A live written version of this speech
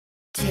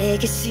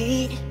Take a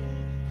seat,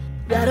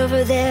 right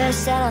over there,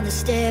 sat on the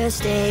stairs,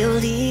 stay or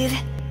leave.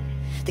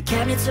 The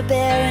cabinets are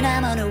bare and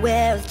I'm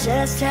unaware of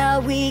just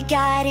how we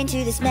got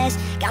into this mess.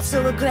 Got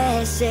so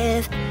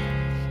aggressive.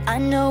 I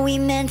know we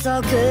meant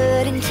all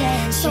good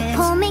intentions. So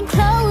pull me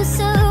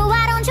closer,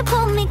 why don't you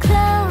pull me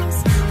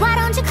close? Why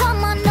don't you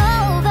come on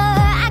over?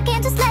 I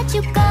can't just let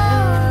you go.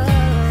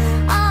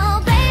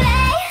 Oh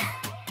baby,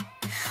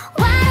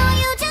 why don't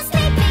you just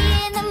meet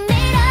me in the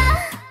middle?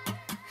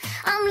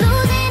 I'm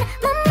losing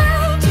my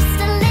mind just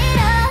a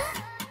little.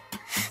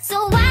 So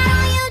why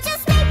don't you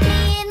just meet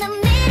me in the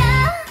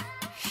middle?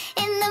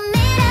 In the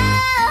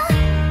middle.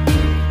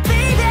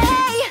 Baby,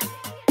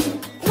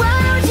 why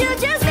don't you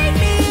just meet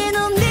me in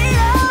the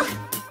middle?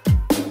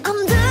 I'm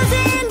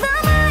losing my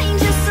mind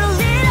just a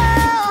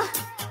little.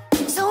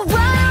 So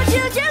why don't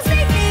you just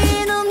meet me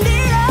in the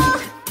middle?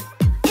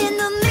 In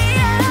the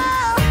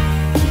middle.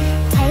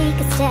 Take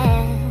a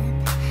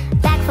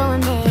step back for a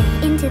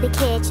minute into the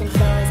kitchen.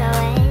 Floors are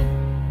wet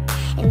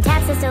and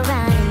taps are still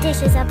running,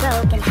 dishes are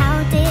broken.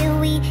 How did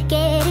we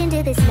get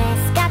into this mess?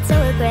 Got so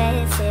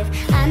aggressive.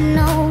 I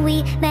know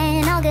we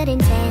meant all good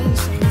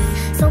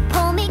intentions. So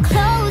pull me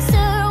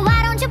closer,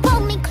 why don't you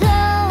pull me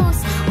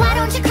close? Why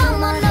don't you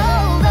come on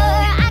over?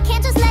 I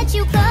can't just let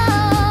you go.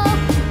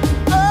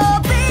 Oh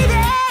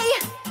baby,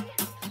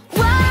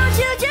 why don't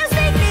you just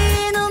meet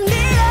me in the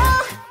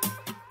middle?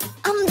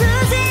 I'm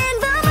losing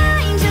my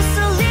mind just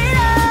a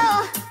little.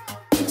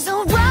 So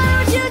why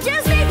don't you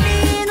just meet me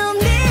in the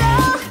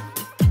middle?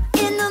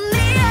 In the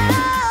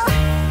middle.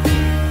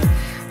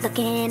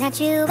 Looking at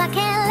you, I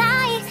can't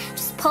lie,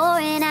 just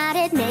pouring out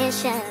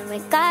admission,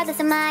 regardless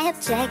of my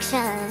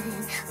objection.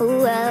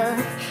 Ooh,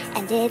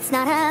 and it's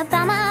not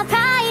about my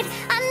pride.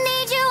 I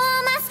need you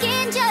on my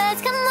skin,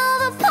 just come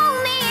over, pull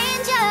me in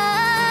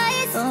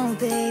just. Oh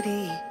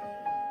baby,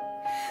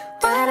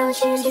 why don't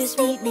you just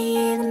meet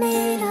me in the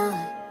middle?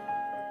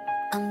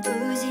 I'm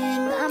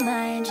losing my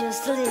mind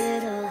just a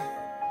little.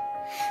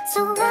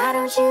 So why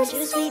don't you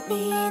just meet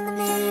me in the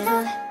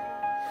middle?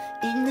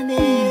 In the middle.